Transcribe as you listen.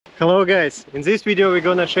Hello guys, in this video we're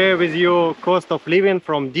gonna share with you cost of living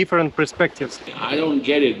from different perspectives. I don't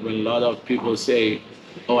get it when a lot of people say,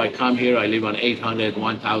 oh, I come here, I live on 800,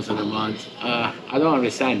 1,000 a month. I don't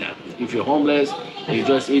understand that. If you're homeless, you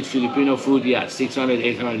just eat Filipino food, yeah, 600,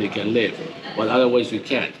 800 you can live, but otherwise you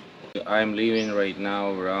can't. I'm living right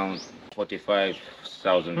now around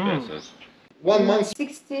 45,000 pesos. 1 month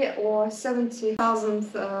 60 or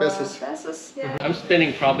 70,000 Pesos. pesos. Yeah. I'm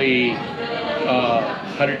spending probably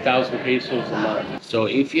 100,000 pesos a month. So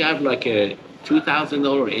if you have like a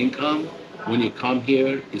 $2,000 income, when you come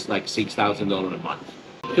here, it's like $6,000 a month.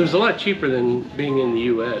 It was a lot cheaper than being in the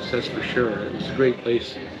U.S., that's for sure. It was a great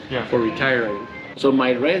place for retiring. So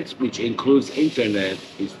my rent, which includes internet,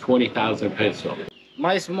 is 20,000 pesos.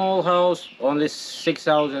 My small house, only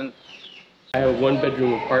 6,000. I have a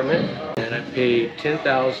one-bedroom apartment, and I pay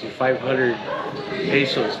 10,500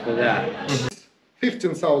 pesos for that.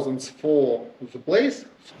 15,000 for the place.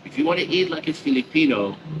 If you want to eat like a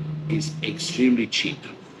Filipino, it's extremely cheap.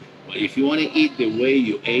 But if you want to eat the way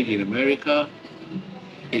you ate in America,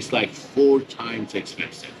 it's like 4 times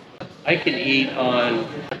expensive. I can eat on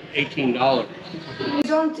 $18. You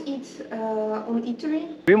don't eat on eatery?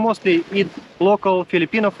 We mostly eat local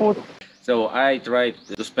Filipino food, So I try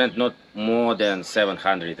to spend not more than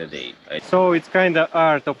 700 a day. so it's kind of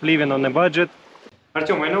art of living on a budget.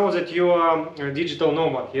 Artyom, I know that you are a digital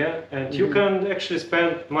nomad, yeah? And you can actually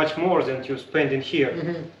spend much more than you spend in here.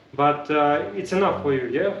 But it's enough for you,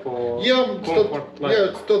 yeah? For comfort life.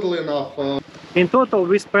 Yeah, it's totally enough. In total,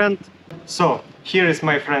 we spent. So here is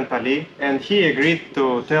my friend Ali, and he agreed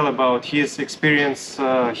to tell about his experience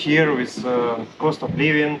here with cost of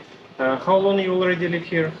living. How long you already live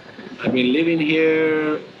here? I've been living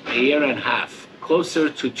here a year and a half, closer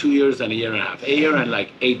to 2 years and a year and a half, a year and like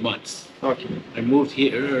 8 months. Okay. I moved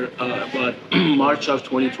here about March of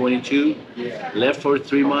 2022, left for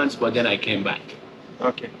 3 months, but then I came back.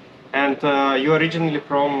 Okay. And you originally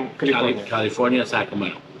from California? California,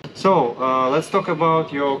 Sacramento. So let's talk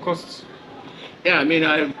about your costs. Yeah, I mean,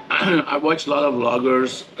 I watch a lot of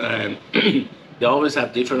vloggers, and they always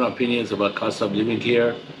have different opinions about cost of living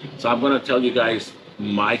here. So I'm gonna tell you guys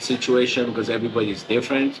my situation because everybody's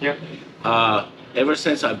different. Yeah. Ever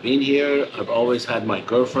since I've been here, I've always had my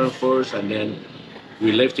girlfriend first, and then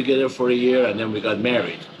we lived together for a year, and then we got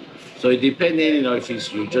married. So it depending, you know, if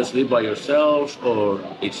you just live by yourself or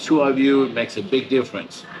it's 2 of you, it makes a big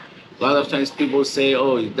difference. A lot of times people say,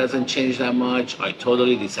 oh, it doesn't change that much. I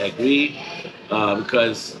totally disagree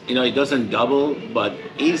because, you know, it doesn't double, but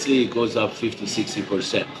easily it goes up 50,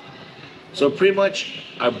 60%. So pretty much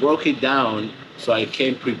I broke it down so I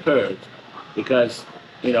came prepared because,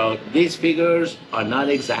 you know, these figures are not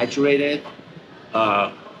exaggerated.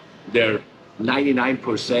 They're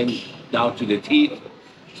 99% down to the teeth.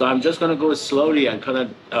 So I'm just gonna go slowly and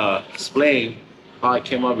kind of explain how I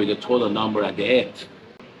came up with the total number at the end.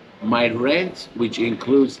 My rent, which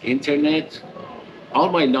includes internet, all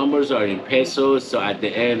my numbers are in pesos, so at the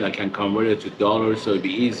end I can convert it to dollars, so it'd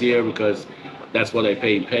be easier because that's what I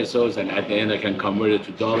pay in pesos, and at the end I can convert it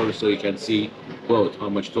to dollars so you can see both how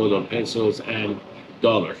much total pesos and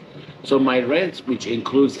dollars. So my rent, which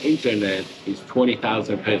includes internet, is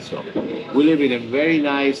 20,000 pesos. We live in a very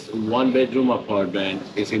nice 1-bedroom apartment.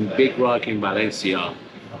 It's in Big Rock in Valencia.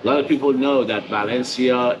 A lot of people know that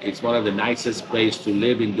Valencia is one of the nicest places to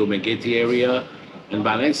live in Dumaguete area. And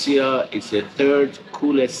Valencia is the 3rd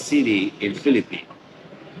coolest city in Philippines.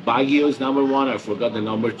 Baguio is number 1, I forgot the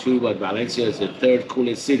number 2, but Valencia is the 3rd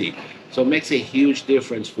coolest city. So it makes a huge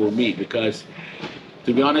difference for me because,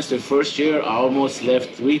 to be honest, the first year I almost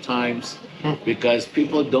left 3 times because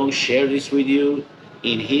people don't share this with you.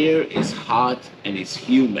 In here it's hot and it's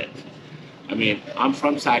humid. I mean, I'm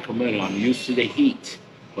from Sacramento, I'm used to the heat,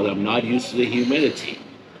 but I'm not used to the humidity.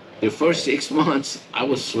 The first 6 months I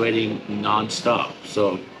was sweating non-stop.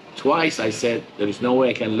 So twice I said, there is no way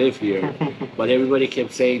I can live here. But everybody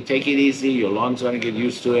kept saying, take it easy, your lungs are gonna get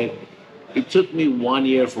used to it. It took me 1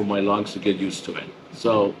 year for my lungs to get used to it.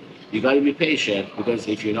 So you gotta be patient because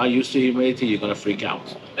if you're not used to humidity, you're gonna freak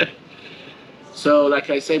out. So like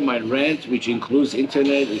I said, my rent, which includes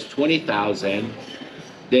internet, is 20,000.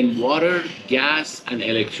 Then water, gas, and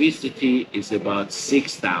electricity is about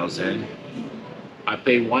 6,000. I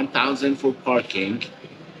pay 1,000 for parking.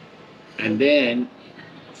 And then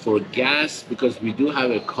for gas, because we do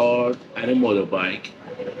have a car and a motorbike,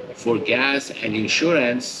 for gas and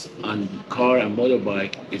insurance on car and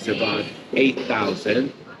motorbike, it's about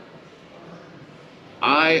 8,000.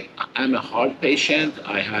 I am a heart patient.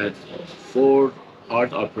 I had 4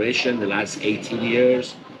 heart operations the last 18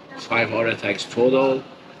 years, 5 heart attacks total.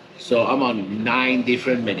 So I'm on 9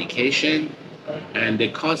 different medication. and the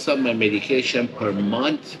cost of my medication per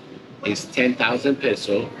month is 10,000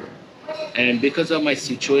 peso. And because of my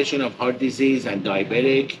situation of heart disease and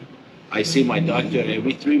diabetic, I see my doctor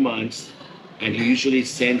every 3 months, and he usually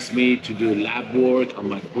sends me to do lab work on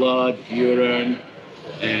my blood, urine,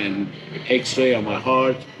 and x-ray on my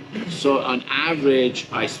heart. So on average,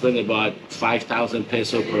 I spend about 5,000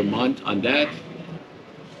 peso per month on that.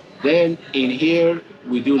 Then in here,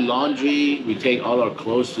 we do laundry. We take all our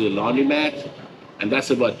clothes to the laundromat, and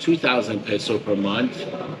that's about 2,000 peso per month.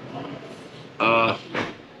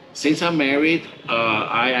 Since I'm married,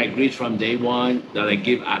 I agreed from day one that I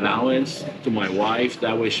give allowance to my wife.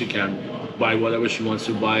 That way she can buy whatever she wants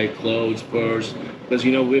to buy, clothes, purse. Because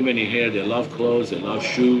you know, women in here, they love clothes, they love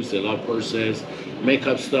shoes, they love purses,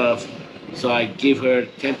 makeup stuff. So I give her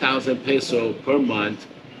 10,000 peso per month.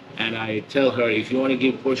 And I tell her, if you want to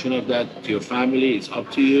give a portion of that to your family, it's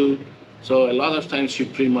up to you. So a lot of times she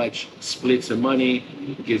pretty much splits the money,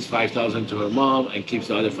 gives 5,000 to her mom, and keeps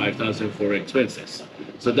the other 5,000 for expenses.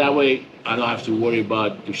 So that way, I don't have to worry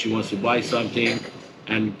about if she wants to buy something.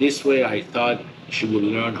 And this way, I thought she would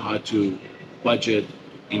learn how to budget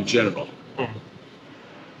in general.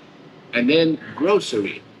 And then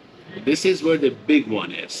grocery. This is where the big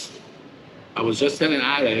one is. I was just telling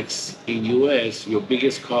Alex, in US, your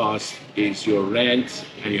biggest cost is your rent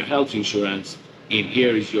and your health insurance. In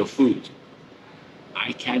here is your food.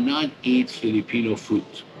 I cannot eat Filipino food.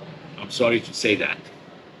 I'm sorry to say that.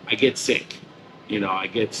 I get sick. You know, I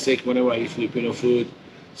get sick whenever I eat Filipino food.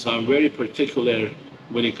 So I'm very particular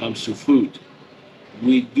when it comes to food.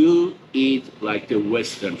 We do eat like the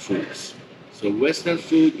Western foods. So Western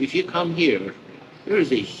food, if you come here, there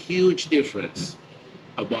is a huge difference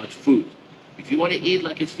about food. If you want to eat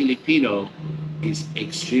like a Filipino, it's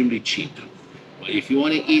extremely cheap. But if you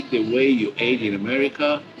want to eat the way you ate in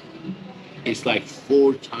America, it's like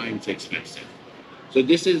 4 times expensive. So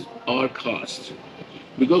this is our cost.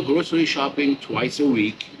 We go grocery shopping twice a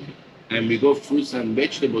week, and we go fruits and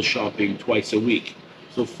vegetable shopping twice a week.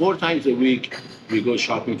 So 4 times a week, we go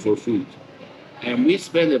shopping for food. And we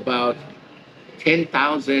spend about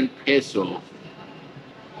 10,000 peso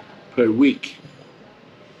per week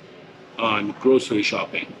on grocery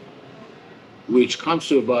shopping, which comes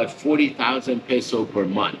to about 40,000 peso per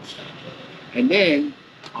month. And then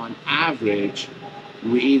on average,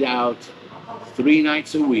 we eat out 3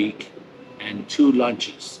 nights a week and 2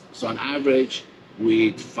 lunches. So on average, we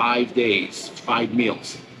eat 5 days, 5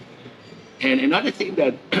 meals. And another thing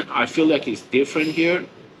that I feel like is different here,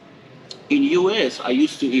 in US, I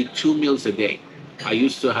used to eat 2 meals a day. I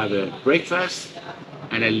used to have a breakfast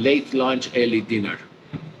and a late lunch, early dinner.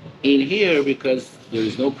 In here, because there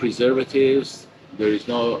is no preservatives, there is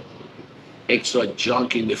no extra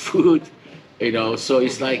junk in the food, you know, so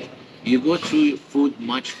it's like you go through food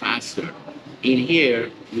much faster. In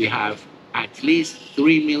here, we have at least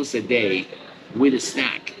 3 meals a day with a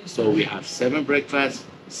snack. So we have 7 breakfast,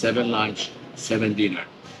 7 lunch, 7 dinner.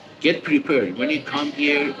 Get prepared. When you come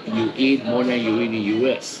here, you eat more than you eat in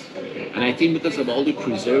US. And I think because of all the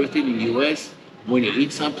preservative in US, when you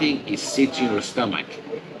eat something, it sits in your stomach.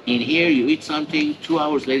 In here, you eat something, 2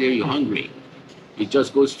 hours later, you're hungry. It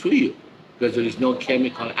just goes through you because there is no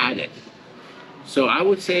chemical added. So I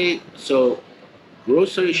would say, so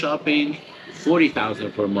grocery shopping,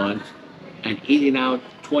 40,000 per month, and eating out,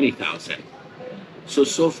 20,000.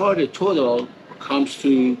 So far the total comes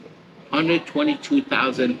to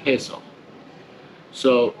 122,000 peso.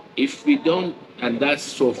 So if we don't, and that's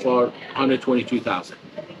so far 122,000.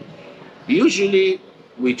 Usually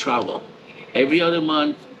we travel. Every other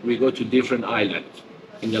month we go to different islands.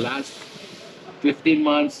 In the last 15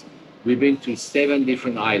 months, we've been to 7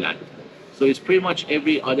 different islands. So it's pretty much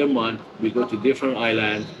every other month we go to different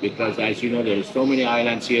islands because, as you know, there are so many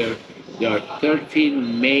islands here. There are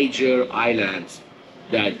 13 major islands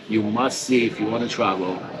that you must see if you want to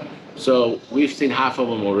travel. So we've seen half of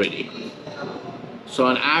them already. So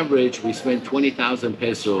on average, we spend 20,000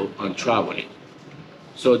 peso on traveling.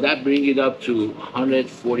 So that brings it up to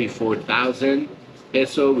 144,000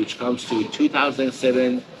 peso, which comes to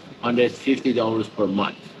 $2,750 per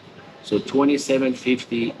month. So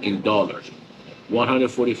 2,750 in dollars,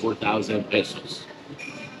 144,000 pesos.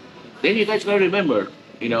 Then you guys gotta remember,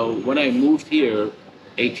 you know, when I moved here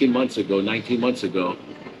 18 months ago, 19 months ago,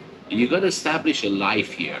 you gotta establish a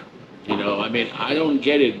life here. You know, I mean, I don't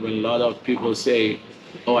get it when a lot of people say,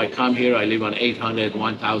 oh, I come here, I live on 800,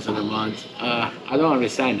 1,000 a month. I don't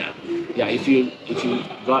understand that. Yeah, if you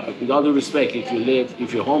got, with all due respect, if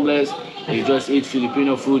you're homeless, you just eat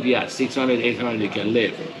Filipino food, yeah, 600, 800 you can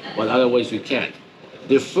live, but otherwise you can't.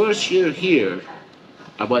 The first year here,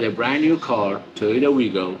 I bought a brand new car, Toyota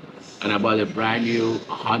Wigo, and I bought a brand new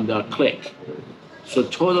Honda Click. So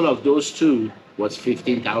total of those two was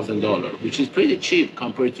 $15,000, which is pretty cheap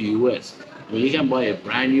compared to US. I mean, you can buy a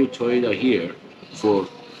brand new Toyota here for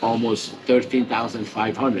almost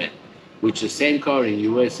 13,500, which the same car in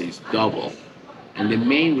US is double. And the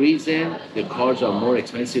main reason the cars are more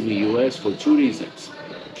expensive in US for two reasons: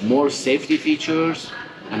 more safety features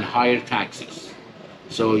and higher taxes.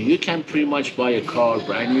 So you can pretty much buy a car,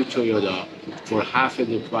 brand new Toyota, for half of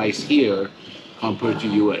the price here compared to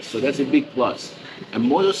US. So that's a big plus. And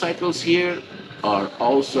motorcycles here are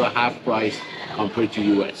also half price compared to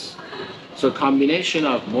US. So combination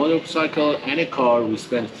of motorcycle and a car, we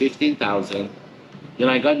spent 15,000. Then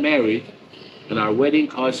I got married, and our wedding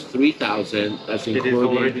cost 3,000. That's It is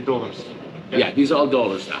including. already dollars. Yeah, these are all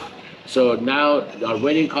dollars now. So now our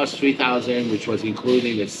wedding cost 3,000, which was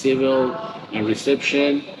including the civil and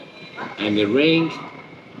reception and the ring.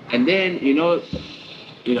 And then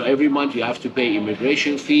every month you have to pay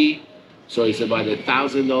immigration fee. So it's about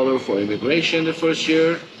 $1,000 for immigration the first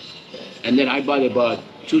year. And then I bought about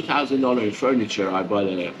 $2,000 in furniture. I bought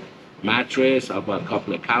a mattress, I bought a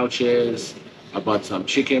couple of couches, I bought some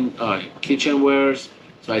kitchenwares.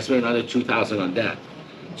 So I spent another $2,000 on that.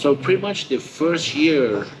 So pretty much the first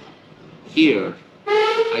year here,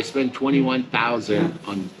 I spent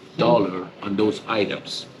 $21,000 on those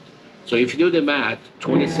items. So if you do the math,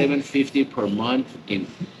 $2,750 per month in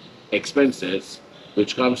expenses,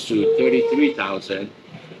 which comes to $33,000,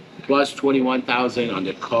 plus $21,000 on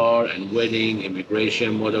the car and wedding,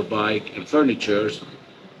 immigration, motorbike, and furnitures.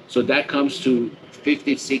 So that comes to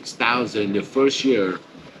 $56,000 the first year,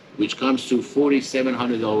 which comes to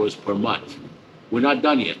 $4,700 per month. We're not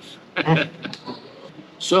done yet.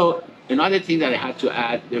 So another thing that I had to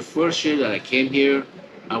add, the first year that I came here,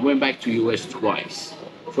 I went back to US twice.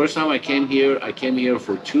 First time I came here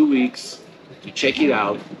for 2 weeks to check it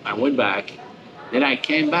out. I went back. Then I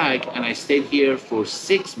came back and I stayed here for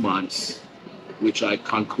 6 months, which I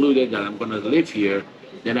concluded that I'm gonna live here.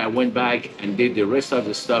 Then I went back and did the rest of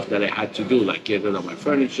the stuff that I had to do, like get rid of my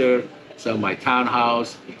furniture, sell my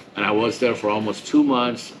townhouse, and I was there for almost 2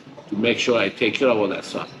 months to make sure I take care of all that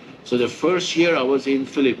stuff. So the first year I was in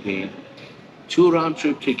Philippines, 2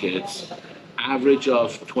 round-trip tickets, average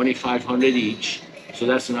of $2,500 each, so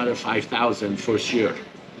that's another $5,000 first year.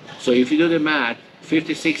 So if you do the math,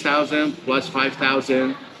 56,000 plus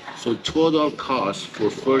 5,000, so total cost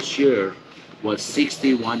for first year was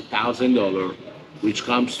 $61,000, which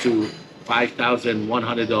comes to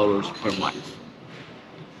 $5,100 per month.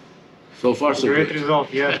 So far, so Great good.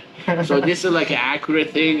 result, yeah. So this is like an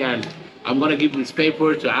accurate thing, and I'm gonna give this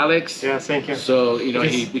paper to Alex. Yeah, thank you. So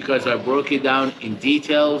because I broke it down in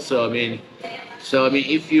detail. So I mean,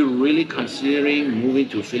 if you're really considering moving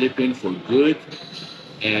to Philippines for good,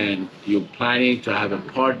 and you're planning to have a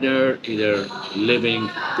partner, either living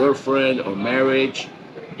girlfriend or marriage.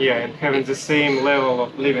 Yeah, and having the same level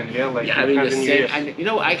of living, yeah, like Having the in same, US. and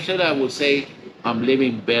actually I would say I'm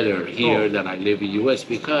living better here than I live in US,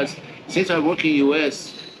 because since I work in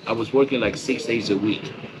US, I was working like 6 days a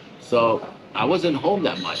week. So I wasn't home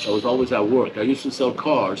that much. I was always at work. I used to sell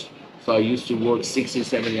cars, so I used to work 60,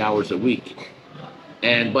 70 hours a week.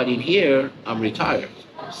 But in here, I'm retired.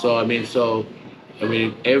 So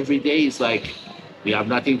every day is like we have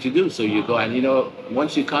nothing to do. So you go, and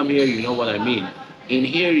once you come here, you know what I mean. In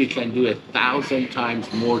here, you can do 1,000 times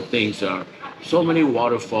more things. There are so many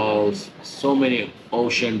waterfalls, so many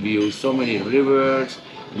ocean views, so many rivers,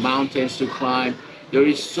 mountains to climb. There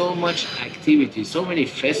is so much activity, so many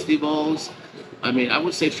festivals. I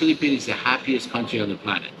would say Philippines is the happiest country on the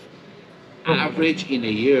planet. Average in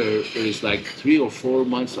a year, there is like 3 or 4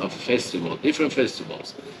 months of different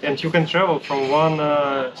festivals. And you can travel from one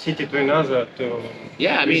city to another to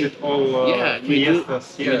visit all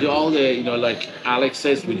fiestas. We do all the, like Alex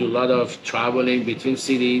says, we do a lot of traveling between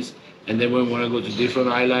cities. And then when we want to go to different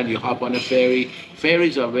island, you hop on a ferry.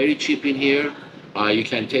 Ferries are very cheap in here. You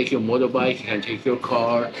can take your motorbike, you can take your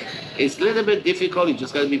car. It's a little bit difficult, you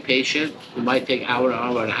just gotta be patient. It might take an hour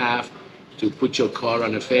and a half to put your car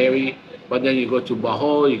on a ferry. But then you go to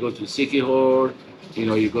Bohol, you go to Siquijor,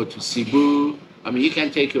 you go to Cebu. You can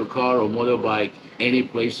take your car or motorbike any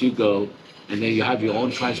place you go, and then you have your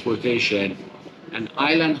own transportation. And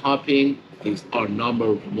island hopping is our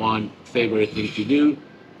 #1 favorite thing to do,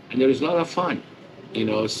 and there is a lot of fun,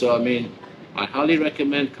 So I highly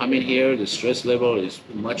recommend coming here. The stress level is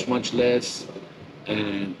much, much less,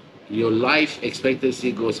 and your life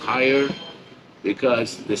expectancy goes higher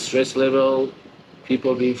because the stress level,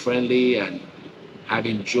 people being friendly and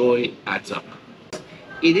having joy adds up.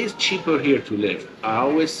 It is cheaper here to live. I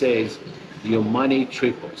always say your money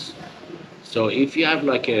triples. So if you have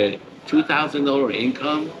like a $2,000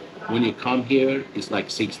 income when you come here is like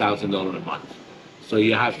 $6,000 a month. So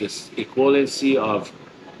you have this equivalency of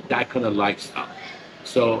that kind of lifestyle.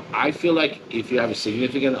 So I feel like if you have a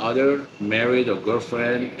significant other, married or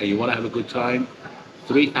girlfriend, and you want to have a good time,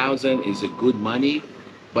 3,000 is a good money.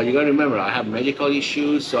 But you got to remember, I have medical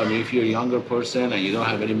issues. So I mean, if you're a younger person and you don't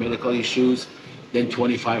have any medical issues, then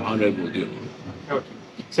 2,500 will do. Okay.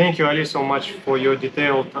 Thank you, Ali, so much for your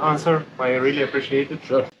detailed answer. I really appreciate it.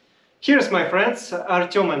 Sure. Here's my friends,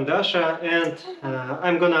 Artyom and Dasha, and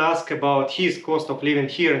I'm gonna ask about his cost of living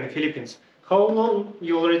here in the Philippines. How long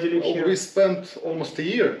you already live here? We spent almost a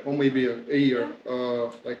year, or maybe a year,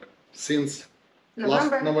 like since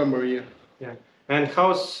last November. Yeah. Yeah. And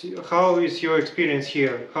how is your experience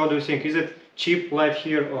here? How do you think? Is it cheap life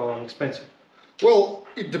here or expensive? Well,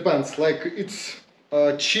 it depends. Like it's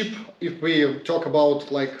cheap if we talk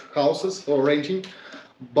about like houses or renting,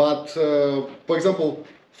 but for example,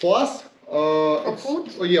 for us, For food?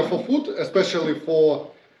 Yeah, for food, especially for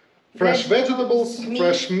fresh vegetables, Meat.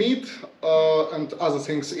 fresh meat, and other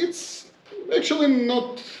things. It's actually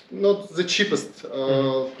not the cheapest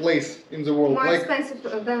place in the world. More Like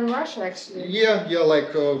expensive than Russia, actually. yeah, like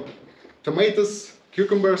tomatoes,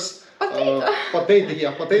 cucumbers,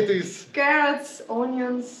 Potato. potato is Carrots,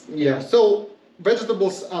 onions. yeah. So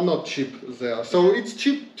vegetables are not cheap there. So it's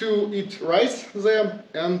cheap to eat rice there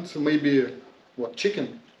and maybe what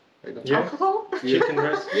chicken. I don't know. Yeah. Alcohol? Chicken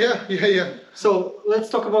breast. Yeah. So let's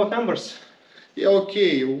talk about numbers. Yeah,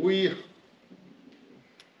 okay.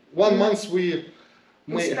 One month we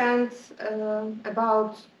We spent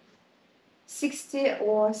about 60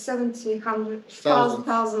 or 70,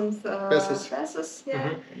 100,000 pesos.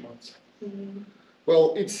 Yeah.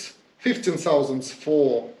 Well, it's 15,000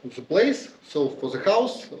 for the place. So for the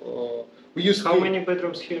house, we use How many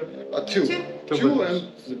bedrooms here? two, Two two bedrooms.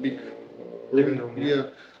 and the big Living room. yeah.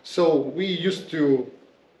 So we used to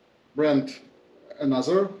rent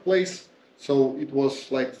another place. So it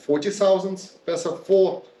was like 40,000 peso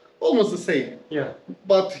for almost the same. Yeah.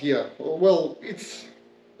 But yeah, well,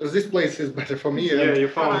 this place is better for me. Yeah, and you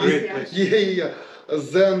found a great Yeah. place. yeah.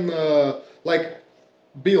 Then like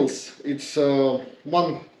bills, it's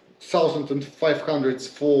 1,500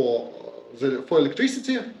 for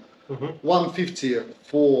electricity, 150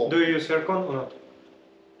 for. Do you use aircon or not?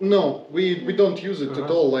 No, we don't use it at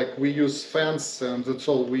all. Like we use fans and that's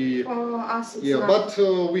all. For us, it's Yeah, not. but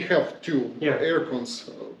we have two air cons,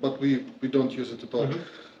 but we don't use it at all.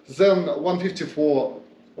 Then 150 for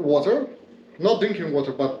water, not drinking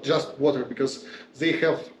water, but just water because they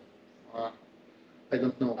have, I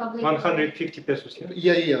don't know. 150 pesos, yeah?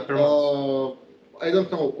 Yeah. Per month. I don't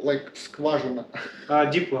know, like skvazhina.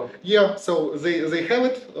 Deep well. Yeah, so they have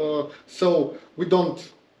it. So we don't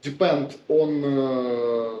depend on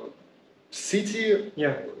city.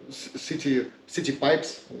 Yeah. City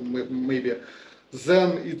pipes maybe.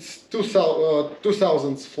 Then it's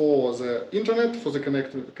 2,000 for the internet, for the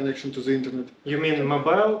connection to the internet. You mean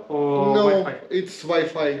mobile or No, Wi-Fi? it's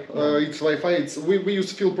Wi-Fi. It's Wi-Fi. We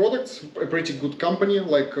use Phil products, a pretty good company.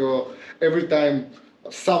 Like every time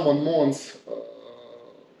someone wants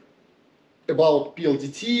about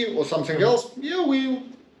PLDT or something else, yeah, we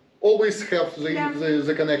always have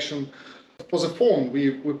the connection. For the phone,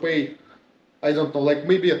 we pay, I don't know, like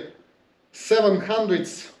maybe 700,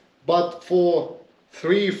 but for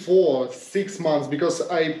 3, 4, 6 months because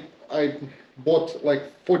I bought like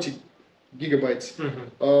 40 gigabytes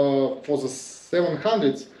for the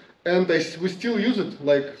 700, and we still use it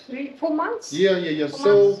like 3, 4 months? yeah. 4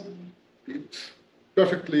 So months? it's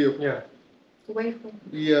perfectly Way for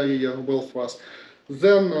well for us.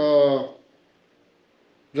 Then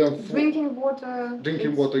drinking water.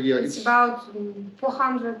 Drinking water, yeah, It's it's about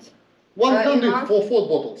 400. 100 for 4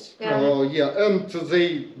 bottles. Yeah. And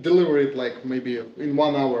they deliver it like maybe in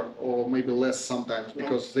 1 hour or maybe less sometimes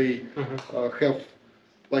because they have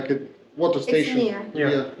like a water station. near.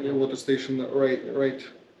 Yeah, water station right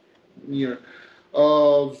near.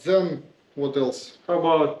 Then what else? How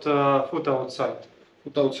about food outside?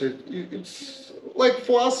 Food outside. It's like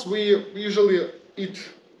for us we usually eat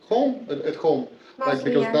at home. Like Mostly,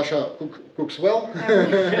 because yeah. Dasha cooks well.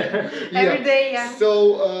 Every day, yeah.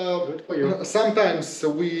 So Good for you. sometimes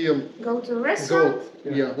we Go to a restaurant.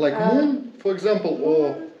 like Moon, for example,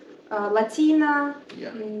 or Latina.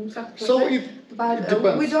 Yeah. Something So like it that. But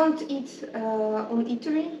depends. we don't eat on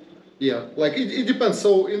eatery. yeah, like it depends.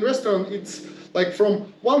 So in restaurant it's like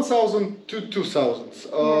from 1,000 to 2,000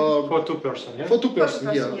 For two person, yeah? for two person.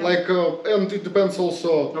 person, Yeah, yeah. like and it depends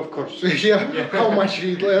also. Of course. How much you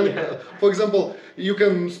eat. And, for example, you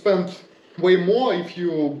can spend way more if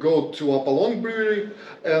you go to Apollon Brewery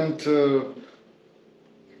and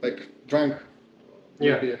like drunk.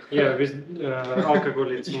 Yeah, maybe. yeah, with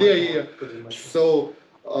alcohol it's much Yeah, more, yeah. pretty much. So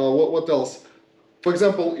what else? For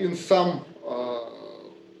example, in some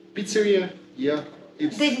pizzeria, yeah,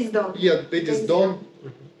 it's That is done. yeah, that is done.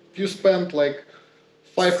 You spend like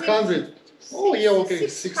 500. Oh yeah, okay,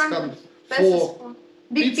 600 pesos for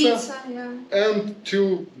big pizza. pizza, yeah. and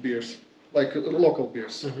 2 beers, like local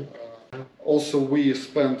beers. Also, we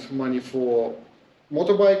spend money for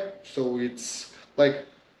motorbike, so it's like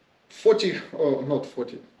 40, oh, not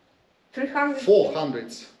 40, 300.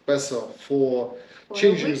 400 peso for For a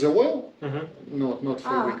changing week? the oil. Mm-hmm. No, not for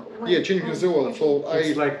a Ah, week. well, Yeah, changing the oil. okay. So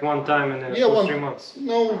It's like one time in yeah, for 3 months.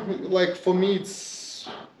 No, like for me it's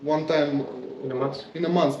one time In a month? In a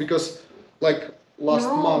month, because like last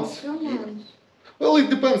No, month. 2 months. Well, it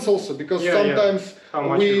depends also, because Yeah, yeah. sometimes How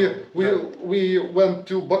much we went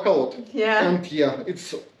to Bacong, Yeah. and yeah,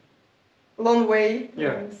 it's Long way.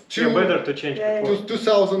 Yeah, Two- yeah, better to change Yeah, before.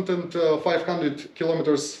 2,500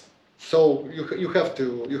 kilometers. So you have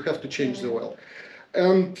to change the oil,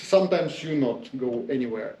 and sometimes you not go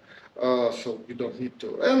anywhere, so you don't need to.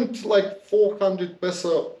 And like 400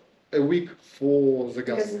 peso a week for the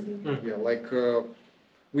gas. Yeah, like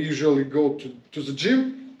we usually go to the gym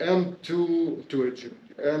and to a gym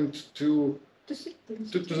and to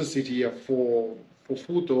the city, yeah, for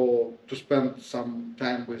food or to spend some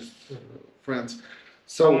time with friends.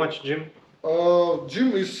 So How much gym?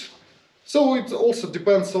 gym is, so it also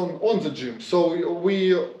depends on the gym. So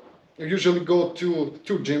we usually go to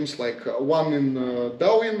 2 gyms, like one in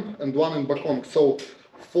Dauin and one in Bacong. So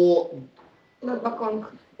for Not Bacong.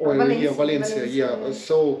 yeah, Valencia, yeah.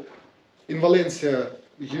 So in Valencia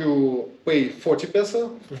you pay 40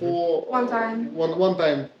 peso for One time. one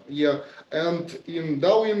time, yeah, and in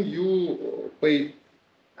Dauin you pay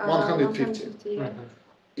 150. Yeah.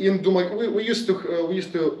 In we used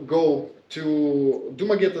to go to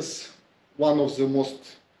Dumaguete, one of the most,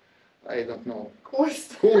 I don't know,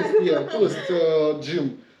 Coolest. coolest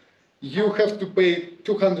gym. You have to pay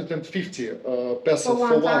 250 pesos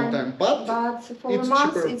for one time, but for a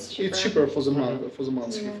month it's cheaper. for the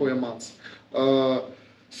month, Yeah. for a month.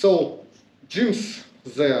 So gyms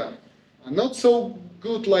there are not so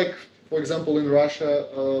good, like for example in Russia,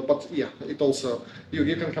 but yeah, it also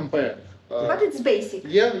you can compare. But it's basic.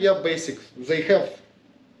 Yeah, basic. They have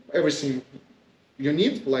everything you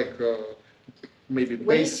need, like maybe base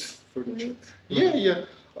Weights. furniture. Yeah.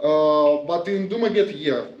 But in Dumaguete,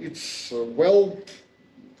 yeah, it's well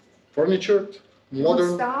furnitured,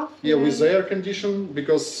 modern. stuff, yeah, yeah. with air condition,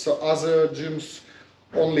 because other gyms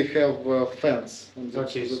only have fans. And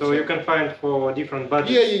Okay, that's so you can find for different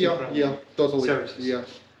budgets. different yeah, totally. services. Yeah.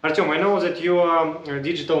 Artyom, I know that you are a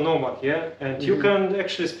digital nomad, yeah, and you can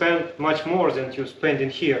actually spend much more than you spend in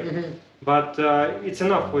here. But it's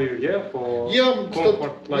enough for you, yeah, for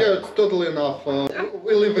comfort life. Yeah, it's totally enough.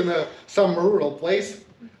 We live in some rural place,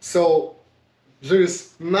 so there is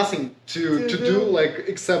nothing to do, like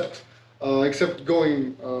except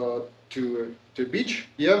going to beach.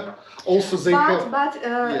 Yeah. Also they have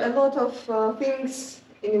a lot of things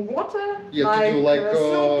in water, Yeah, like, to do, like,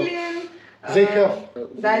 snorkeling, they have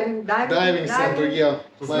diving center. Yeah.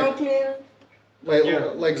 snorkeling, Like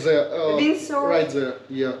the windsurf. right there.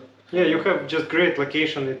 Yeah. Yeah, you have just great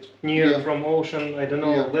location. It's near Yeah. from ocean. I don't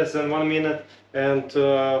know, Yeah. less than 1 minute, and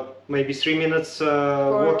maybe 3 minutes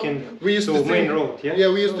walking We used to to main think, road. Yeah. Yeah,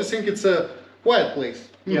 we used to think it's a quiet place.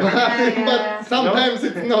 Yeah. But sometimes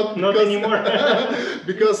it's not. Not because- anymore.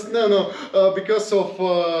 because because of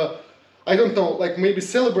I don't know, like maybe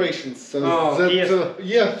celebrations.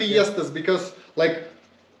 Fiestas. Because like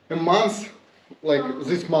a month, like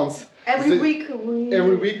this month. Every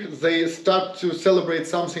Every week they start to celebrate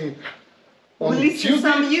something on we listen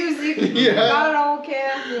Tuesday some music, Yeah. karaoke,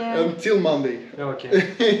 until Monday. Okay.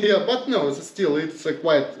 Yeah, but no, it's a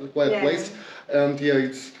quiet Yeah. place, and yeah,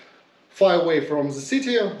 it's far away from the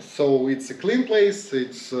city, so it's a clean place.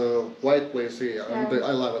 It's a quiet place, and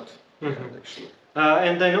I love it. Actually.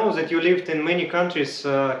 And I know that you lived in many countries.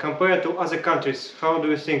 Compared to other countries, how do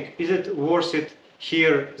you think? Is it worth it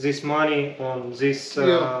here, this money on this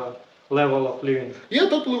level of living? Yeah,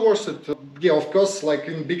 totally worth it. Yeah, of course, like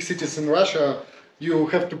in big cities in Russia, you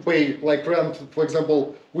have to pay like rent. For example,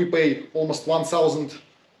 we pay almost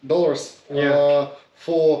 $1,000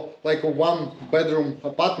 for like a 1-bedroom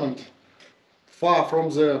apartment, far from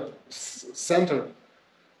the center,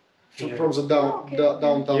 from the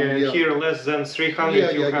downtown. Yeah, here less than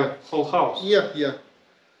 300 you have whole house. Yeah.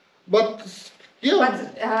 But yeah.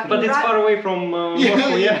 But it's far away from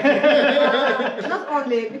Moscow, not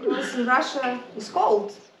only because in Russia it's cold.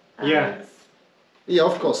 Yeah. Yeah,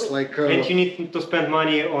 of course. Like. And you need to spend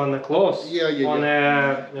money on clothes. On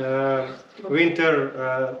a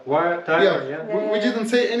winter tire. We didn't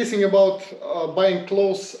say anything about buying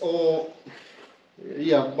clothes or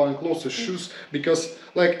buying clothes or shoes, because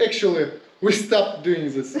like actually we stopped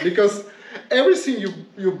doing this because everything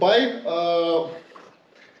you buy,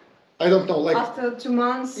 I don't know, like After 2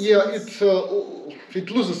 months. yeah, it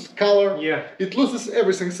loses color. Yeah. It loses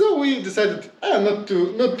everything. So we decided not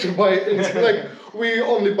to buy anything. Like we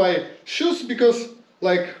only buy shoes because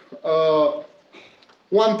like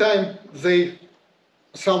one time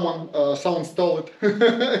someone stole it.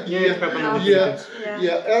 It happened in the yeah,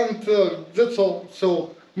 Philippines. and that's all.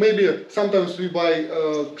 So maybe sometimes we buy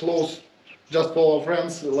clothes just for our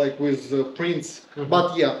friends, like with prints.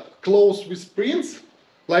 But yeah, clothes with prints,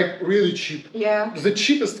 like really cheap. Yeah. The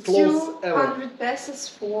cheapest clothes ever. 200 pesos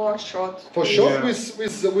for short. For sure, Yeah.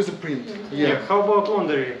 with a print. Yeah. How about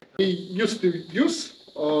laundry? We used to use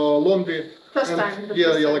laundry. First and time, the yeah,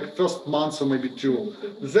 first time. like first month or maybe two.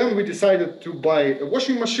 Then we decided to buy a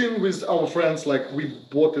washing machine with our friends. Like we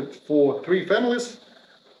bought it for 3 families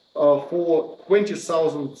for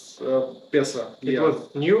 20,000 peso. It was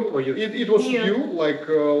new or used? It was New. new, like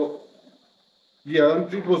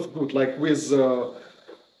and it was good, like with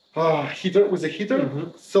heater, with a heater.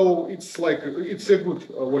 So it's like it's a good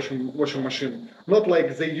washing machine, not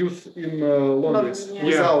like they use in laundries Yeah.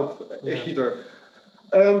 without a heater.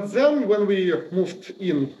 And then when we moved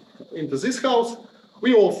into this house,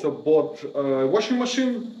 we also bought a washing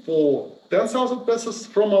machine for 10,000 pesos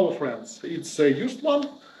from our friends. It's a used one,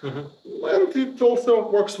 and it also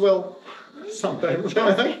works well sometimes.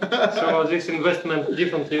 So this investment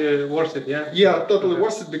definitely worth it, yeah? Yeah, totally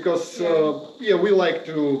worth it because we like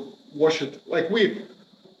to wash it. Like we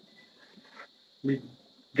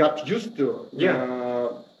got used to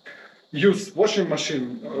use washing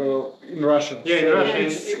machine in Russia. Yeah, in So Russia,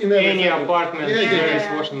 it's in every any family. apartment Yeah, there is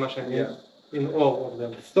yeah. washing machine. Yeah. In all of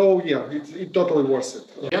them. So yeah, it's totally worth it.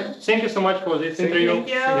 Yeah. Thank you so much for this interview. Thank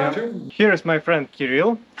you. Yeah. Here is my friend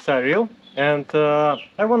Cyril, and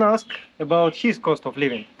I want to ask about his cost of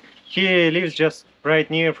living. He lives just right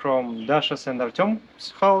near from Dasha's and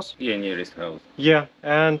Artem's house. Yeah, nearest house. Yeah,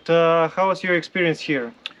 and how was your experience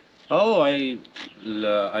here? Oh, I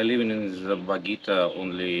live in Zamboanguita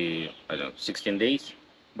only, I don't know, 16 days.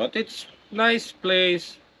 But it's nice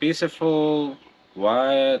place, peaceful,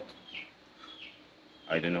 quiet.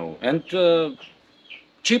 I don't know. And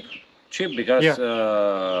cheap because Yeah.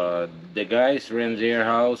 the guys rent their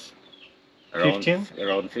house around 15?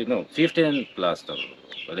 around 15 plus the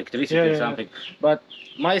electricity Yeah, yeah, something. But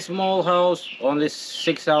my small house only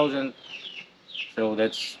 6,000. So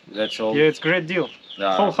that's all. Yeah, it's great deal.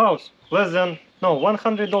 Whole house, less than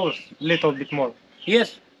 $100, little bit more.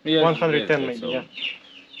 Yes. 110 that's maybe. all. Yeah.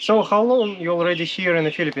 So how long you already here in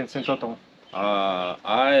the Philippines in total?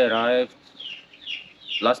 I arrived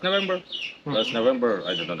last November. Last November,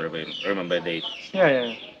 I do not remember the date.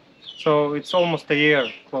 Yeah. So it's almost a year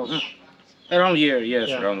close. Around year, yes,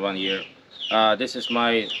 Yeah. around 1 year. This is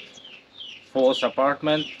my fourth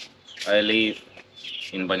apartment. I live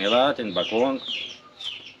in Banilat, in Bacong.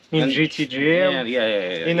 In And- GTGM.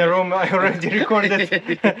 Yeah. In a room I already recorded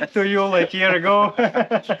to you like a year ago.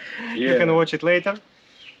 You can watch it later.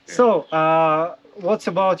 So, what's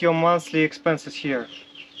about your monthly expenses here?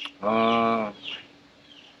 Oh,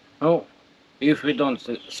 if we don't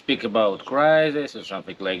speak about crisis or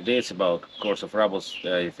something like this, about course of rubles,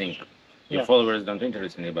 I think your Yeah. followers don't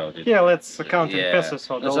interested about it. Yeah, let's count in Yeah. pesos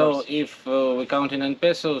or dollars. So if we count in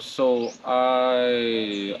pesos, so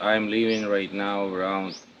I'm living right now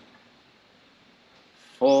around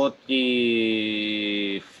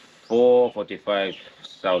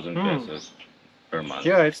 45,000 pesos per month.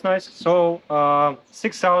 Yeah, it's nice. So,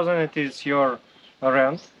 6,000 it is your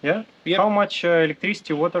rent, yeah? Yep. How much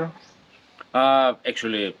electricity, water?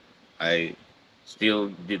 Actually, I still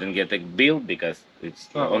didn't get a bill because it's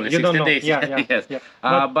only you don't 16 know. days. Yeah. Yes.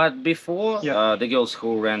 But- But before, Yeah. the girls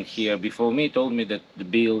who rent here before me told me that the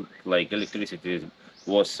bill, like electricity,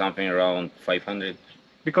 was something around 500.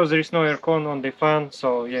 Because there is no aircon on the fan,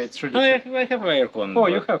 so yeah, it's really cheap. I have aircon. Oh,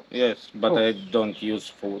 you but- have? Yes, but Oh. I don't use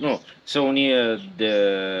for no. So near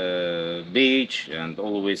the beach and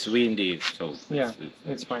always windy, so Yeah,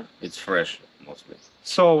 it's fine. it's fresh mostly.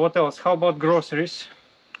 So, what else? How about groceries?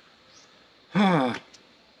 I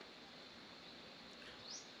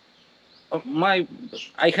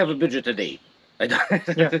have a budget a day. I don't,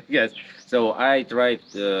 Yeah. yes. So I try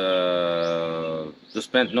to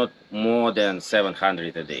spend not more than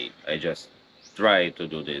 700 a day. I just try to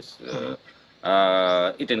do this.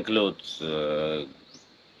 It includes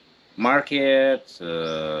markets,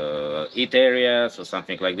 eat areas, or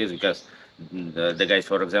something like this. Because the guys,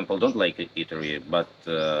 for example, don't like eatery, but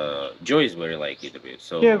Joy is very like eatery.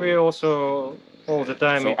 So Yeah, we also all the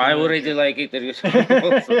time. so eat I in already like eateries.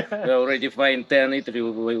 Also, I already find 10 eatery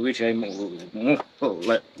which I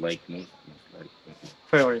like most.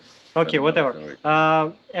 favorite. Okay, whatever. Favorite.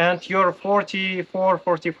 And your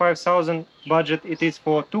 45,000 budget, it is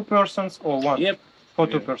for two persons or one? Yep. For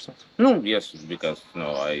two Yeah. persons. No, yes, because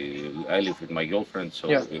no, I live with my girlfriend, so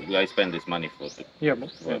Yeah. I spend this money for the Yeah.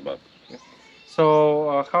 but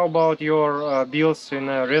So how about your bills in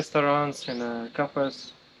restaurants and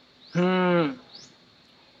cafes?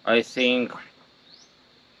 I think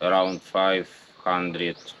around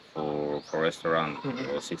 500 for restaurant Mhm.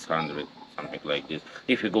 or 600, something like this.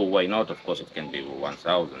 If you go, why not? Of course, it can be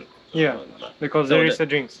 1,000. Yeah, because so there is a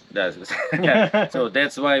drinks. that's yeah. So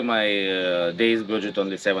that's why my day's budget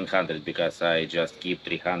only 700, because I just keep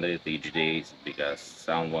 300 each day because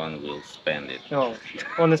someone will spend it. Oh,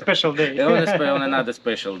 on a special day. On another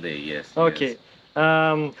special day, yes. Okay.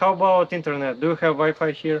 How about internet? Do you have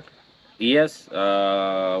Wi-Fi here? Yes,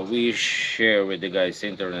 we share with the guys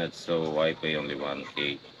internet, so I pay only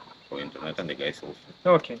 1K for internet, and the guys also.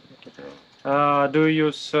 Okay. Do you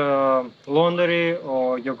use laundry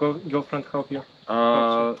or your girlfriend help you?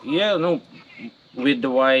 Yeah, no, with the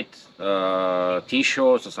white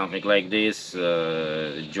t-shirts or something like this,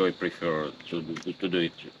 Joy prefer to do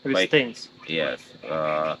it With like stains. yes.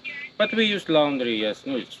 But we use laundry. Yes,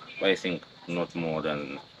 no, it's I think not more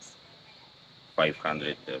than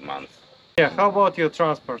 500 a month. Yeah. How about your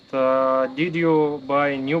transport? Did you buy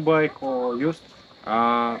a new bike or used?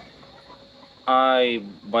 I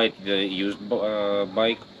buy the used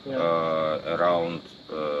bike Yeah. around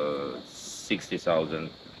 60,000.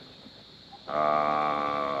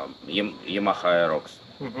 Yamaha Aerox.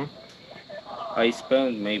 Mm-hmm. I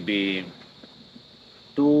spend maybe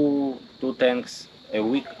two tanks a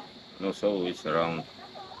week. No, so it's around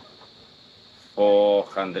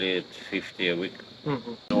 450 a week.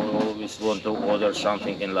 Mm-hmm. I always want to order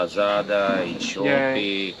something in Lazada, in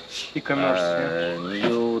Shopee, E-commerce.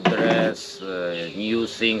 new dress, new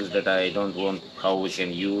things that I don't want how we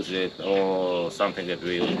can use it, or something that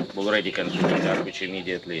we already can put in garbage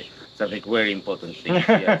immediately. Something very important thing.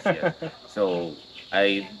 Yes, yes. So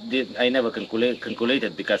I never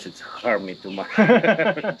calculated because it's harm me too much.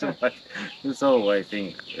 Too much. So I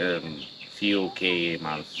think few K a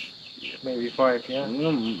month. Maybe 5. Yeah.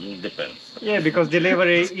 Depends. Yeah, because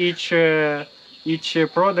delivery each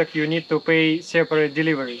product you need to pay separate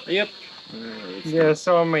delivery. Yep. Yeah,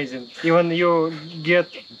 so amazing. Even you get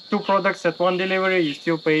 2 products at one delivery, you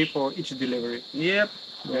still pay for each delivery. Yep.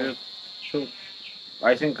 Yeah. Yep. So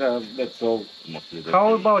I think that's all mostly.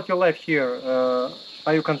 How about your life here?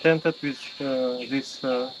 Are you contented with this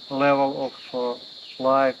level of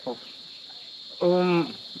life?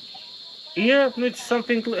 Yeah, it's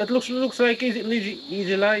something. It looks like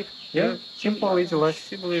easy life. Yeah, simple, easy life.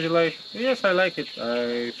 Simple, easy life. Yes, I like it.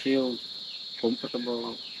 I feel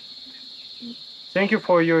comfortable. Thank you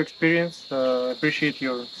for your experience. Appreciate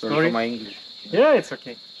your Sorry story. for my English. Yeah, it's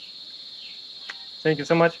okay. Thank you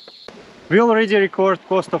so much. We already record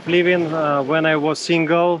cost of living when I was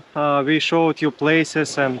single. We showed you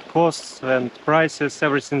places and costs and prices,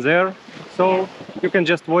 everything there. So you can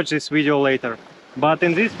just watch this video later. But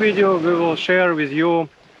in this video we will share with you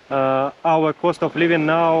our cost of living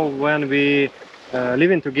now when we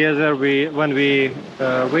living together, when we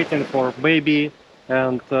waiting for baby,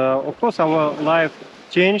 and of course our life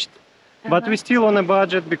changed. But we're still on a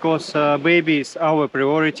budget because baby is our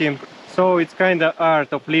priority. So it's kind of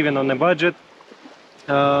art of living on a budget.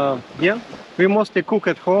 Yeah, we mostly cook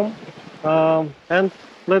at home. And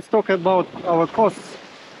let's talk about our costs.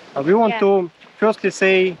 We want to firstly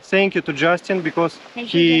say thank you to Justin because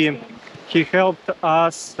he helped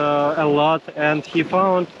us a lot, and he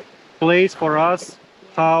found place for us,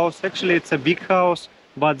 house. Actually it's a big house,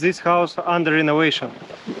 but this house under renovation.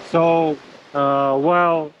 So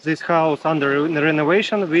while this house under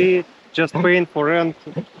renovation, we just paying for rent,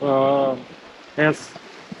 as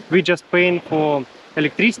we just paying for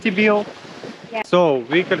electricity bill. Yeah. So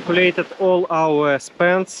we calculated all our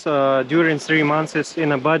spends during 3 months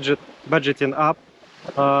in a budgeting up,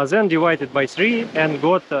 then divided by 3 and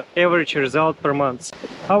got the average result per month.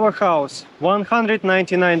 Our house,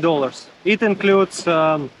 $199. It includes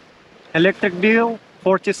electric bill,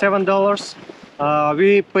 $47.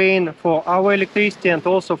 We paying for our electricity and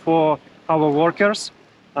also for our workers.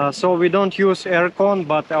 So we don't use aircon,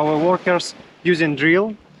 but our workers using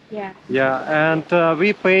drill. Yeah. Yeah, and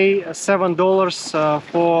we pay $7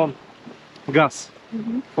 for gas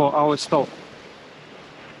for our stove.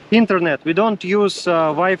 Internet. We don't use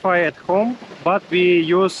Wi-Fi at home, but we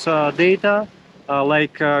use data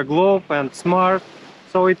like Globe and Smart.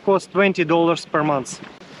 So it costs $20 per month.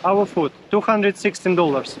 Our food,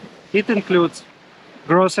 $216. It includes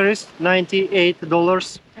groceries,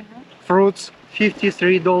 $98, fruits,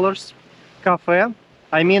 $53, cafe,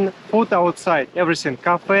 I mean food outside, everything,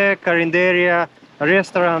 cafe, carinderia,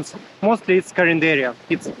 restaurants, mostly it's carinderia.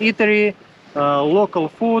 It's eatery, local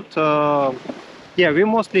food. Yeah, we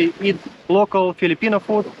mostly eat local Filipino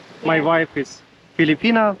food. My wife is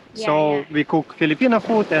Filipina, so we cook Filipino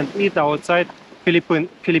food and eat outside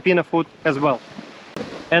Filipino food as well.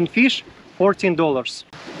 And fish, $14.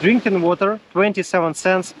 Drinking water, 27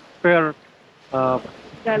 cents per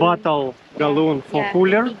bottle gallon for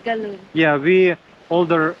cooler. Big gallon. Yeah, we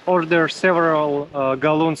order several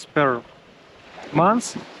gallons per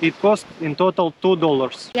month. It cost in total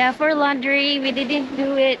 $2. Yeah, for laundry, we didn't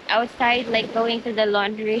do it outside, like going to the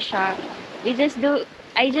laundry shop. I just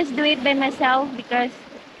do it by myself because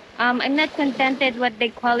I'm not contented with the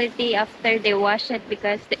quality after they wash it,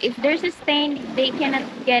 because if there's a stain, they cannot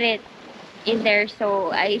get it in there.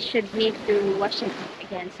 So I should need to wash it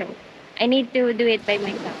again. So I need to do it by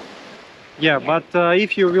myself. Yeah, but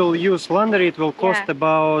if you will use laundry, it will cost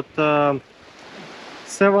about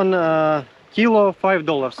 7 kilo,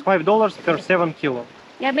 $5. $5 per 7 kilo.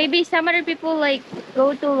 Yeah, maybe some other people like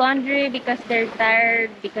go to laundry because they're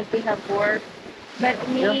tired, because they have work. But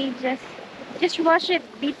me, just wash it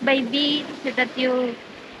bit by bit so that you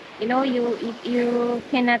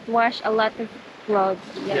cannot wash a lot of clothes.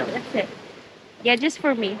 Yeah, that's it. Yeah, just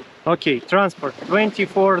for me. Okay, transport,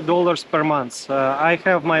 $24 per month. I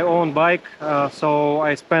have my own bike, so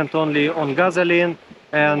I spent only on gasoline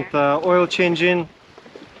and oil changing.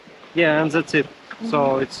 Yeah, and that's it.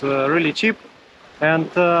 So it's really cheap. And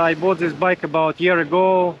I bought this bike about a year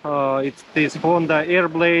ago. It's this Honda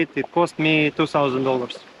Airblade. It cost me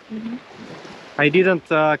 $2,000. I didn't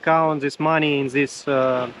count this money in this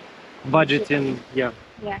budgeting. Yeah.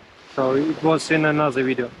 So it was in another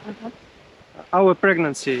video. Our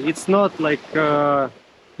pregnancy, it's not like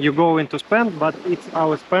you go into spend, but it's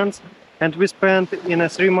our spends. And we spent in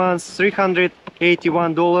 3 months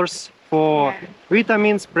 $381 for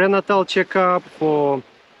vitamins, prenatal checkup, for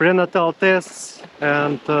prenatal tests,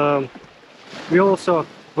 and we also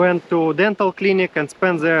went to dental clinic and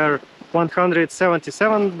spent there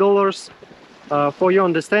 $177. For your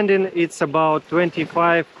understanding, it's about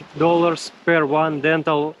 $25 per one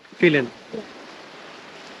dental filling.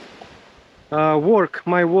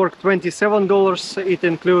 My work $27. It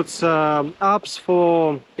includes apps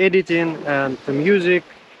for editing and music,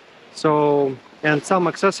 so, and some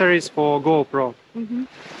accessories for GoPro,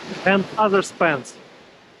 and other spends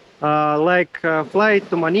like flight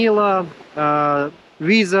to Manila,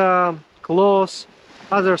 visa, clothes.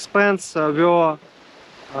 Other spends were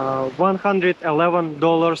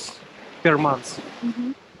 $111 per month.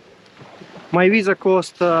 My visa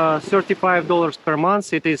cost $35 per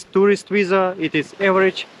month. It is tourist visa, it is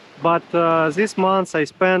average, but this month I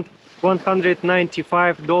spent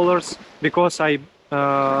 $195 because I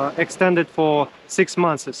extended for 6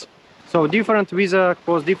 months. So different visa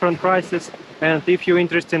cost different prices, and if you're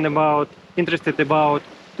interested about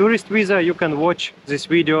tourist visa, you can watch this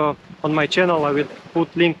video on my channel. I will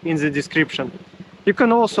put link in the description. You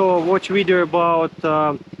can also watch video about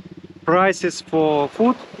prices for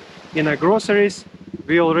food in groceries.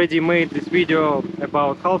 We already made this video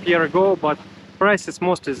about half year ago, but price is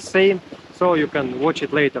mostly the same, so you can watch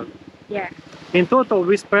it later. In total,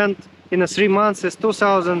 we spent in 3 months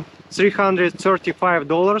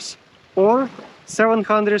 $2,335 or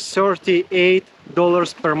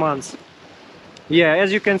 $738 per month. Yeah,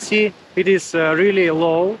 as you can see, it is really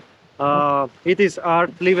low. It is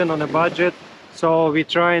art, living on a budget, so we're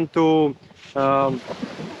trying to Oh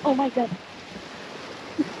my god.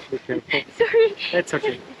 Okay. Sorry. It's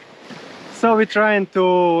okay. So we're trying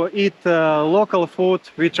to eat local food.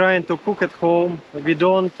 We're trying to cook at home. We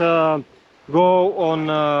don't go on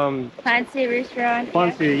Fancy restaurant.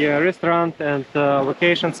 restaurant and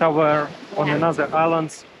vacation somewhere on another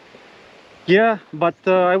islands. Yeah, but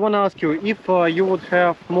I want to ask you, if you would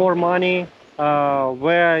have more money,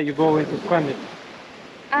 where you going to spend it?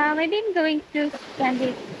 Maybe I'm going to spend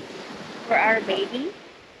it for our baby.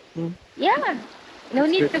 Yeah. No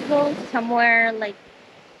need to go somewhere like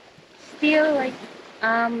still like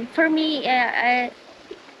for me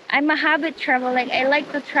I'm a habit travel, like I like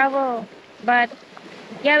to travel, but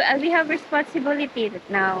yeah, we have responsibility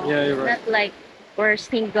now. Yeah, you're right. Not like we're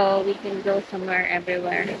single, we can go somewhere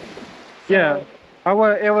everywhere. Yeah,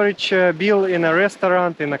 our average bill in a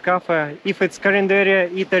restaurant, in a cafe, if it's carinderia,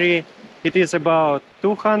 eatery, it is about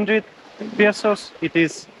 200 pesos. It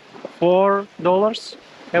is $4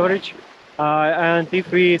 average. And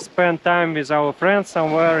if we spend time with our friends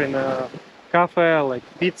somewhere in a cafe, like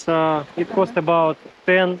pizza, it costs about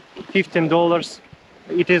 $10-15.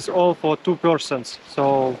 It is all for 2 persons.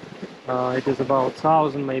 So it is about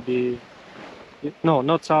 1,000 maybe. No,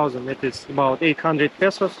 not 1,000. It is about 800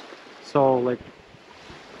 pesos. So like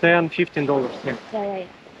 $10-15. Yeah. Yeah.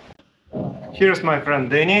 Here's my friend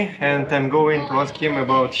Danny, and I'm going to ask him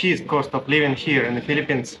about his cost of living here in the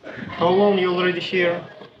Philippines. How long you already here?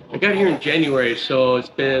 I got here in January, so it's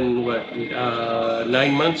been what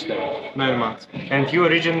 9 months now. 9 months. And you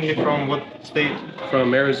originally from what state?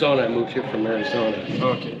 From Arizona. I moved here from Arizona.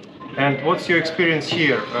 Okay. And what's your experience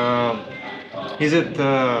here? Is it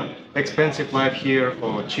expensive life here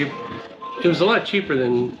or cheap? It was a lot cheaper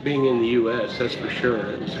than being in the U.S. That's for sure.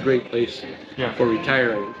 It was a great place for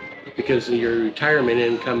retiring, because your retirement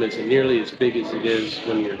income isn't nearly as big as it is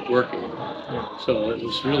when you're working. So it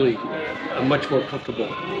was really a much more comfortable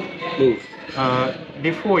move.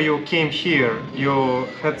 Before you came here, you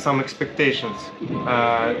had some expectations.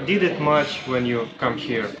 Did it much when you come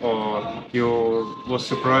here, or you was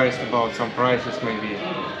surprised about some prices maybe?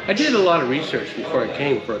 I did a lot of research before I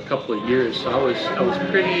came for a couple of years, so I was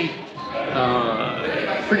pretty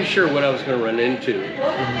sure what I was going to run into.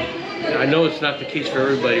 I know it's not the case for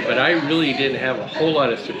everybody, but I really didn't have a whole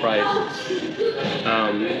lot of surprises.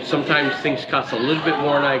 Sometimes things cost a little bit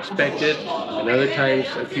more than I expected, and other times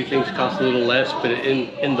a few things cost a little less, but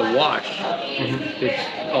in the wash, it's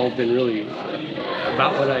all been really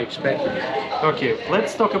about what I expected. Okay,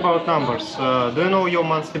 let's talk about numbers. Do you know your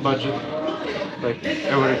monthly budget? Like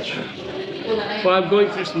average? Well, I'm going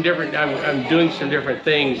through some different, I'm doing some different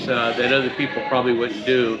things that other people probably wouldn't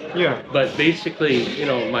do. Yeah. But basically, you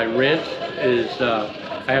know, my rent is,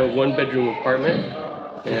 I have a 1-bedroom apartment,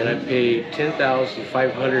 and I pay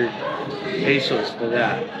 10,500 pesos for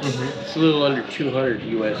that. It's a little under 200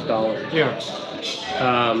 US dollars. Yeah.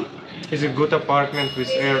 Is it good apartment with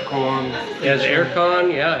aircon? It has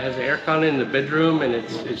aircon, yeah, it has aircon in the bedroom, and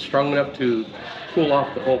it's strong enough to cool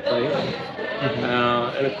off the whole place.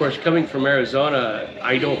 And of course, coming from Arizona,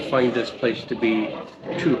 I don't find this place to be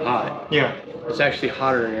too hot. Yeah. It's actually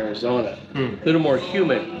hotter in Arizona. A little more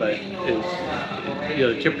humid, but it's, you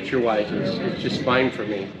know, temperature-wise, it's just fine for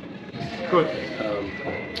me. Good.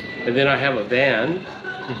 And then I have a van,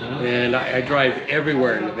 and I drive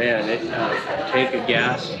everywhere in the van. It tank of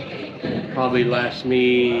gas probably lasts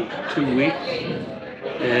me 2 weeks,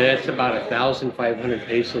 and it's about 1,500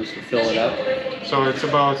 pesos to fill it up. So it's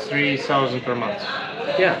about 3,000 per month.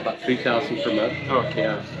 Yeah, about 3,000 per month. Okay.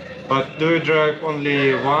 Yeah. But do you drive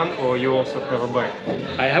only one, or you also have a bike?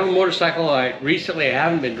 I have a motorcycle. Recently I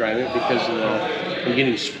haven't been driving it because I'm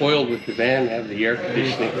getting spoiled with the van. I have the air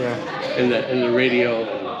conditioning and the radio.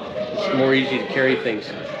 It's more easy to carry things,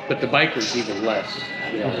 but the bike was even less.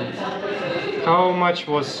 Yeah. How much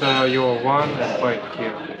was your one and bike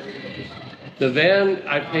here? The van,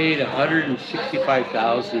 I paid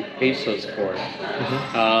 165,000 pesos for it.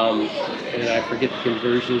 And I forget the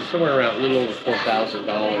conversion, somewhere around a little over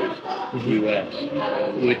 $4,000 US,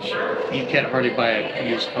 which you can't hardly buy a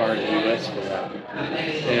used car in the US for that.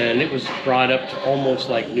 And it was brought up to almost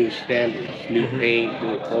like new standards, new paint,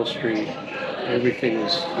 new upholstery, everything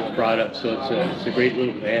was brought up, so it's a great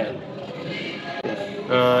little van.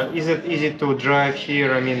 Is it easy to drive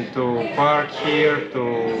here? I mean, to park here,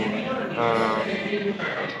 to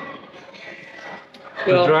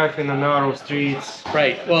drive in the narrow streets?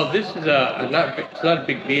 Right. Well, this is it's not a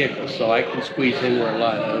big vehicle, so I can squeeze in where a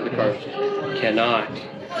lot of other cars cannot.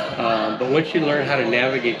 But once you learn how to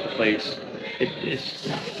navigate the place, it's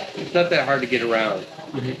not that hard to get around.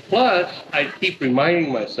 Plus, I keep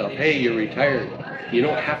reminding myself, hey, you're retired. You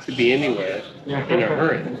don't have to be anywhere in a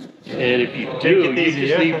hurry. And if you do,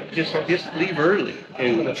 you just leave early,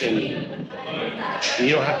 and you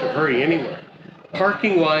don't have to hurry anywhere.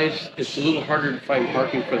 Parking-wise, it's a little harder to find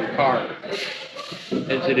parking for the car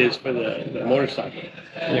as it is for the motorcycle.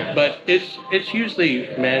 But it's usually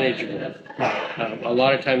manageable. A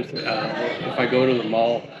lot of times, if I go to the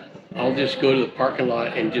mall, I'll just go to the parking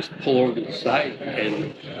lot and just pull over to the side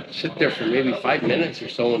and sit there for maybe 5 minutes or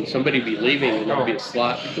so, and somebody be leaving and there'll be a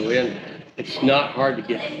slot to go in. It's not hard to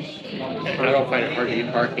get. I don't find it hard to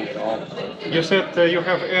get parking at all. You said you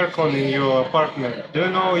have aircon in your apartment. Do you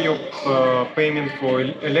know your payment for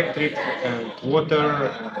electric and water?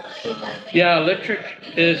 Yeah, electric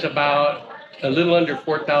is about a little under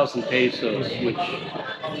 4,000 pesos, which,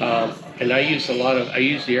 and I use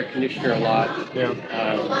the air conditioner a lot.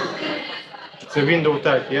 It's a window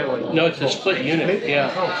type, yeah? Like, No, it's a split unit. Yeah.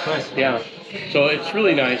 Oh, nice. Yeah. So it's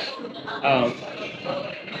really nice.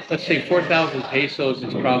 Let's say 4,000 pesos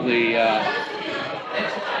is probably about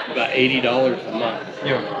 $80 a month.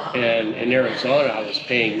 Yeah. And in Arizona, I was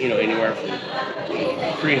paying, anywhere from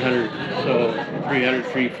 300,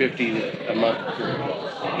 350 a month for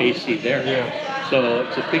AC there. Yeah. So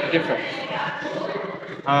it's a big difference.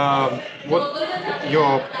 What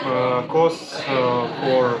your costs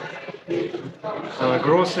for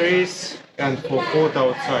groceries and for food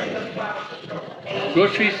outside?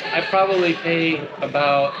 Groceries, I probably pay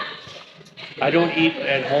about, I don't eat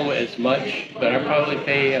at home as much, but I probably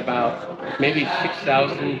pay about maybe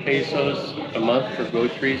 6,000 pesos a month for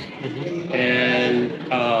groceries. And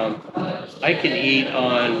I can eat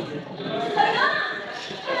on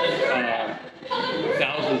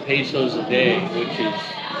 1,000 pesos a day, which is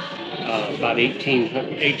about $18.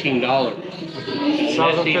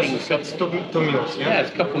 Thousand pesos, that's two meals, yeah? Yeah,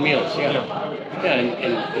 it's a couple meals, yeah,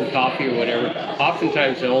 and coffee or whatever.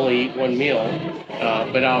 Oftentimes I only eat one meal,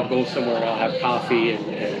 but I'll go somewhere and I'll have coffee and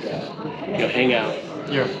hang out.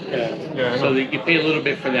 Yeah. Yeah, I So know. that you pay a little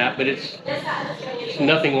bit for that, but it's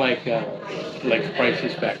nothing like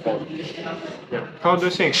prices back home. Yeah. How do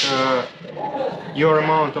you think your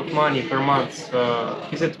amount of money per month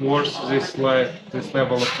is it worth this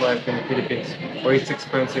level of life in the Philippines, or it's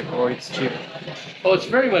expensive, or it's cheap? Oh, it's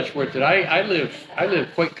very much worth it. I live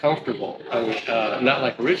quite comfortable. I mean, not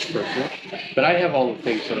like a rich person, but I have all the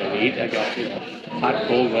things that I need. I got hot,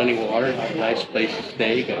 cold, running water, a nice place to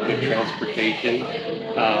stay, got good transportation.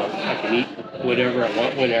 I can eat whatever I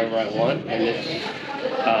want, whenever I want, and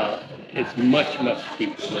it's much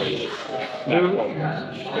cheaper than back home.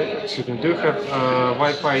 Do you have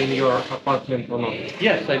Wi-Fi in your apartment or not?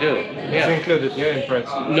 Yes, I do. It's Yeah. included, yeah, in price.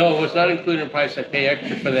 No, it was not included in price. I pay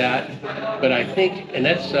extra for that, but I think, and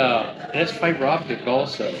that's fiber optic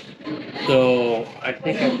also. So I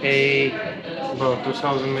think I pay About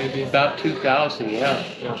 2,000 maybe. about 2,000. Yeah,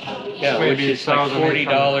 Yeah. yeah, which Maybe is like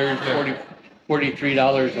 $40, Yeah.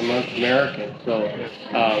 $43 a month American. So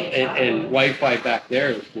and Wi-Fi back there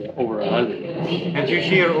is over 100. And you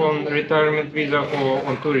here on retirement visa or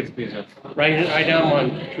on tourist visa? Right now I'm on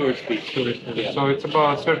tourist visa. Tourist visa. Yeah. So it's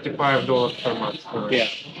about $35 per month. Yeah.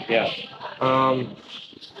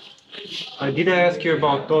 Did I ask you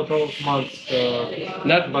about total months?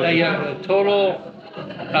 Not budget? yeah, total.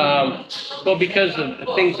 Well, because of the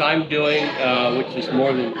things I'm doing, which is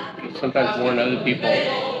sometimes more than other people,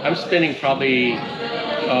 I'm spending probably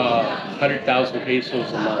 100,000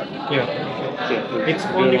 pesos a month. Yeah. Yeah, It's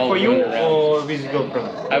doing only all for the you runarounds. or with girlfriend?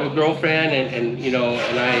 I have a girlfriend, and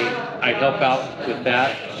I help out with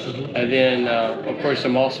that, and then of course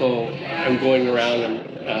I'm going around and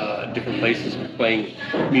different places playing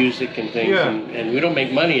music and things, Yeah. and we don't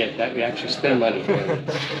make money at that. We actually spend money.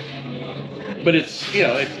 But it's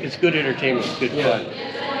it's good entertainment, it's good fun.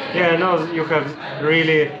 Yeah, I know you have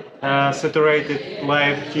really saturated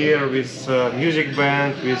life here with music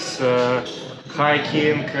band, with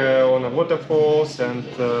hiking on the waterfalls and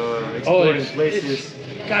exploring places.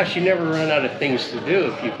 Gosh, you never run out of things to do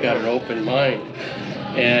if you've got an open mind.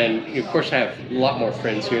 And of course, I have a lot more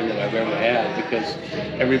friends here than I've ever had, because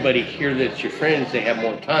everybody here that's your friends, they have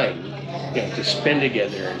more time, to spend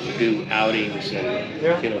together and do outings and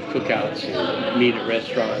cookouts and meet at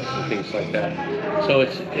restaurants and things like that. So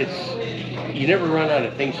it's you never run out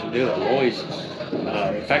of things to do. I'm always,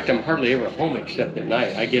 in fact, I'm hardly ever home except at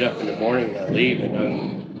night. I get up in the morning and I leave, and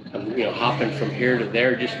I'm hopping from here to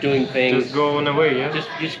there, just doing things. Just going away, yeah?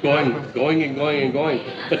 Just going and going.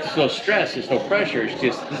 But there's no stress, there's no pressure. It's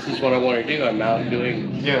just, this is what I want to do. I'm out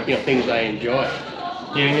doing, things I enjoy.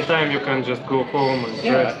 Yeah, anytime you can just go home and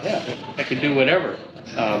rest. Yeah, I can do whatever.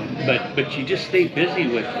 But you just stay busy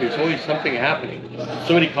with, there's always something happening.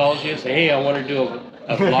 Somebody calls you and say, hey, I want to do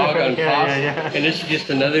a vlog on cost, and it's just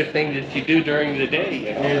another thing that you do during the day.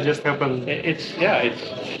 It just happened.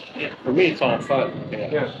 For me, it's all fun.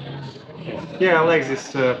 Yeah, I like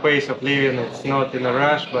this pace of living. It's not in a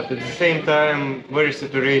rush, but at the same time, very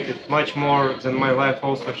saturated, much more than my life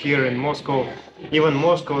also here in Moscow. Even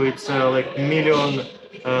Moscow, it's like million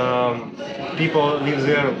people live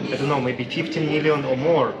there, I don't know, maybe 15 million or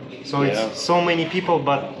more. So it's so many people,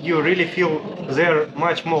 but you really feel they're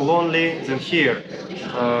much more lonely than here.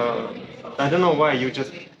 I don't know why. You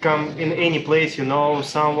just come in any place, you know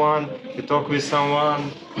someone, you talk with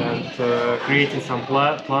someone, and creating some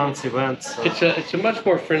plans, events. It's a much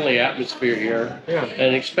more friendly atmosphere here,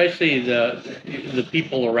 and especially the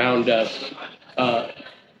people around us.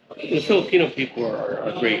 The Filipino people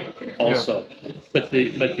are great also, but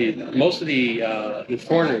most of the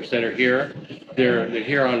foreigners that are here, they're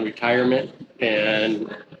here on retirement, and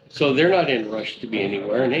so they're not in a rush to be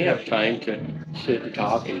anywhere, and they have time to sit and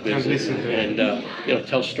talk and visit listen to and you know,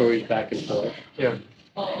 tell stories back and forth. Yeah.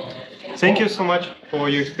 Thank you so much for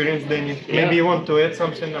your experience, Danny. Maybe you want to add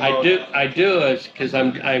something about... I do, because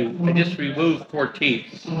I just removed 4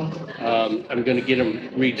 teeth. I'm going to get them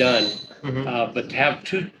redone, but to have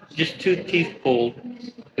just two teeth pulled,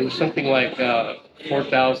 it was something like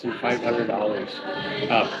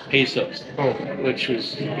 $4,500 pesos, which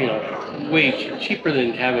was, you know, way cheaper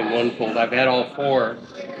than having one pulled. I've had all 4.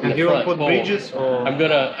 And you will put bridges, or I'm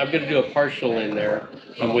gonna do a partial in there.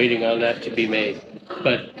 I'm waiting on that to be made.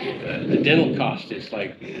 But the dental cost is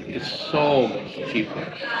like, it's so much cheaper.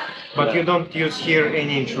 But you don't use here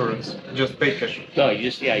any insurance, just pay cash. No, you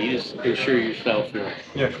just insure yourself here.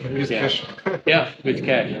 Yeah, use cash. Yeah, with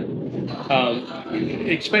cash.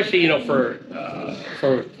 Especially, you know, for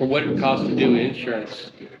what it costs to do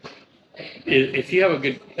insurance. If you have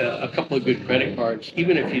a couple of good credit cards,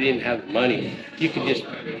 even if you didn't have the money, you could just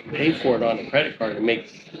pay for it on a credit card and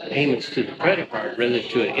make payments to the credit card rather than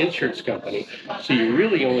to an insurance company. So you're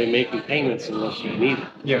really only making payments unless you need it.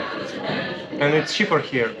 Yeah, and it's cheaper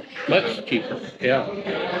here. Much cheaper. Yeah.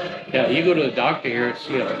 Yeah. You go to the doctor here, it's,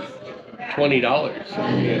 you know, $20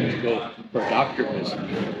 to go for a doctor visit.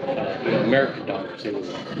 You know, American doctors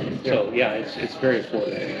anyway. So yeah, it's very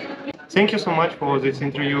affordable. Thank you so much for this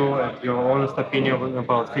interview and your honest opinion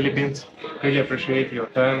about Philippines. Really appreciate your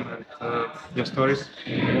time and your stories.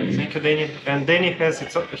 Thank you, Danny. And Danny has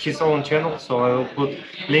his own channel, so I will put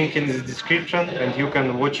link in the description, and you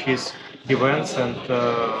can watch his events and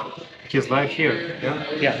his life here.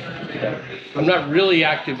 Yeah. I'm not really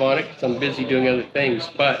active on it because I'm busy doing other things,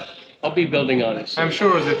 but I'll be building on it soon. I'm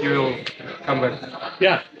sure that you will come back.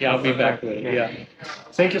 Yeah, I'll be back with it. Yeah.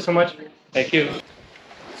 Thank you so much. Thank you.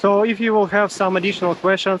 So if you will have some additional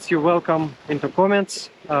questions, you're welcome into comments.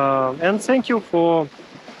 And thank you for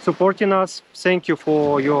supporting us. Thank you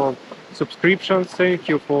for your subscriptions. Thank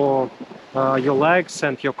you for your likes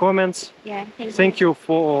and your comments. Yeah, Thank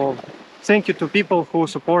you to people who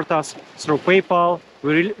support us through PayPal.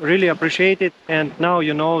 We really appreciate it. And now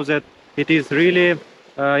you know that it is really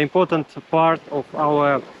important part of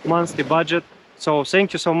our monthly budget. So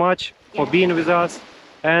thank you so much for being with us.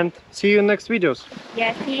 And see you in next videos.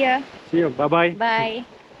 Yeah, see ya. See you. Bye-bye. Bye.